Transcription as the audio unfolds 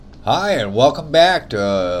Hi, and welcome back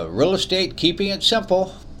to Real Estate Keeping It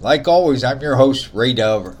Simple. Like always, I'm your host, Ray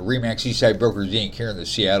Dove, RE/MAX Eastside Brokers Inc. here in the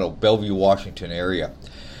Seattle, Bellevue, Washington area.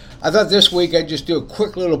 I thought this week I'd just do a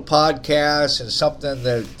quick little podcast and something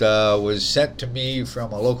that was sent to me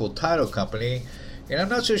from a local title company. And I'm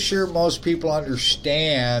not so sure most people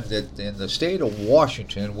understand that in the state of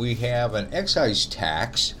Washington, we have an excise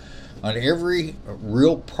tax on every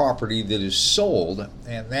real property that is sold,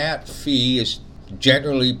 and that fee is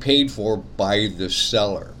generally paid for by the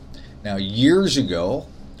seller. Now, years ago,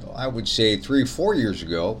 I would say 3 or 4 years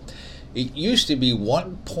ago, it used to be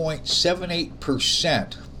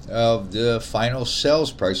 1.78% of the final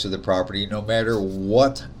sales price of the property, no matter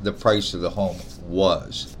what the price of the home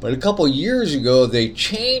was. But a couple years ago, they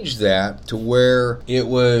changed that to where it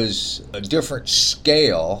was a different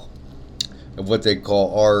scale of what they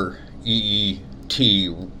call REET,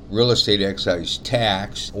 real estate excise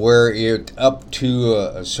tax, where it up to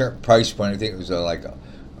a certain price point. I think it was like a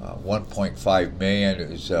 1.5 million. It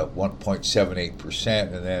was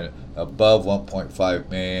 1.78%, and then above 1.5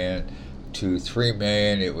 million to 3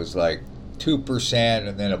 million, it was like 2%,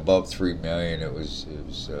 and then above 3 million, it was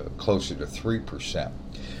closer to 3%.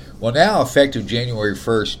 Well, now effective January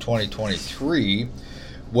 1st, 2023,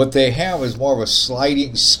 what they have is more of a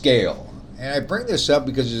sliding scale. And I bring this up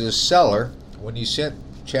because as a seller, when you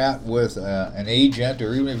chat with an agent,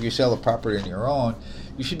 or even if you sell the property on your own,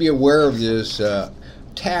 you should be aware of this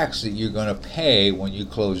tax that you're going to pay when you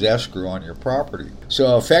close escrow on your property.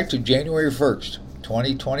 So effective January 1st,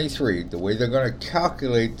 2023, the way they're going to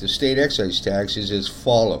calculate the state excise tax is as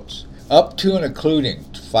follows. Up to and including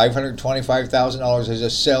 $525,000 as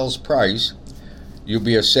a sales price, you'll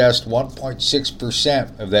be assessed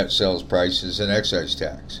 1.6% of that sales price as an excise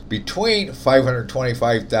tax. Between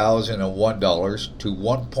 $525,001 to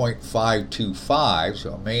 $1.525,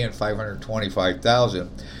 so $1,525,000,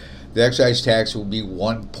 the excise tax will be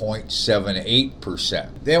 1.78%.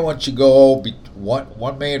 Then once you go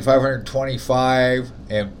 $1,525,000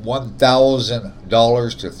 and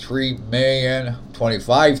 $1,000 to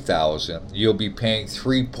 $3,025,000, you'll be paying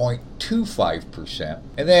 3.25%.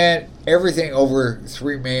 And then everything over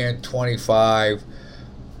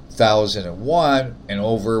 $3,025,001 and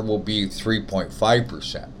over will be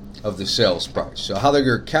 3.5% of the sales price. So how they're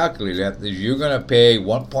going to calculate that is you're going to pay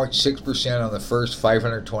 1.6% on the first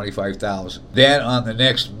 $525,000. Then on the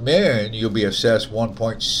next million, you'll be assessed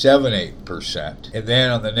 1.78%. And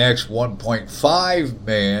then on the next 1.5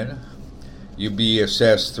 million, you'll be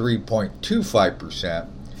assessed 3.25%.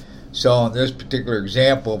 So in this particular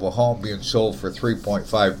example of a home being sold for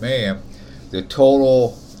 $3.5 million, the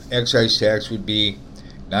total excise tax would be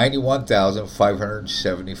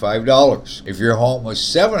 $91,575. If your home was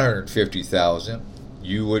 $750,000,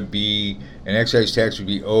 you would be an excise tax would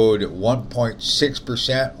be owed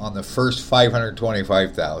 1.6% on the first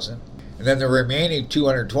 $525,000, and then the remaining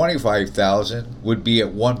 $225,000 would be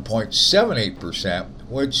at 1.78%,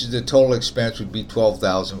 which the total expense would be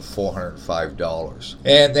 $12,405.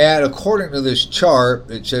 And that, according to this chart,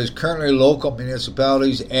 it says currently local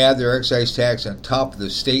municipalities add their excise tax on top of the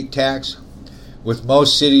state tax, with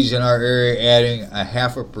most cities in our area adding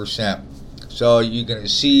 0.5%. So you can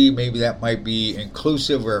see maybe that might be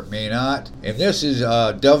inclusive or it may not. And this is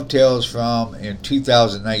dovetails from in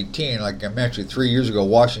 2019. Like I mentioned, 3 years ago,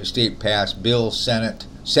 Washington State passed Senate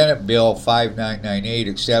Bill 5998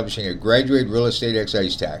 establishing a graduated real estate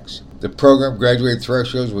excise tax. The program graduated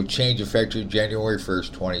thresholds will change effective January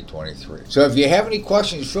 1st, 2023. So if you have any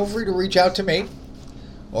questions, feel free to reach out to me,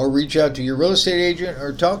 or reach out to your real estate agent,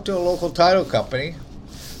 or talk to a local title company,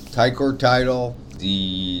 Ticor Title,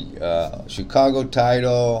 the Chicago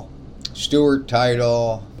Title, Stewart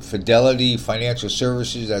Title, Fidelity Financial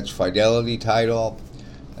Services, that's Fidelity Title.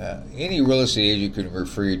 Any real estate agent can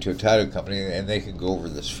refer you to a title company, and they can go over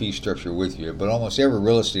this fee structure with you. But almost every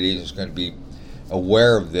real estate agent is going to be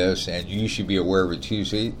aware of this, and you should be aware of it too,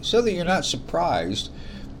 so that you're not surprised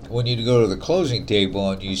when you go to the closing table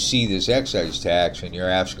and you see this excise tax and you're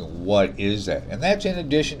asking, what is that? And that's in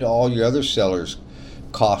addition to all your other sellers'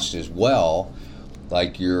 costs as well,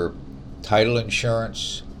 like your title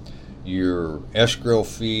insurance, your escrow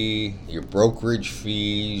fee, your brokerage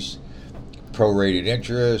fees, prorated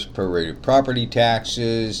interest, prorated property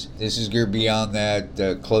taxes. This is going to be on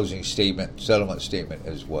that closing statement, settlement statement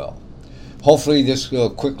as well. Hopefully this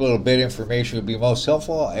quick little bit of information will be most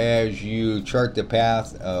helpful as you chart the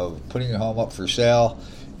path of putting your home up for sale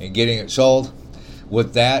and getting it sold.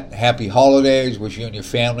 With that, happy holidays. Wish you and your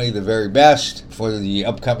family the very best for the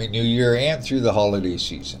upcoming new year and through the holiday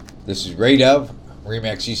season. This is Ray Dove,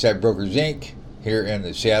 RE/MAX Eastside Brokers Inc., here in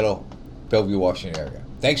the Seattle, Bellevue, Washington area.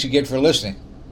 Thanks again for listening.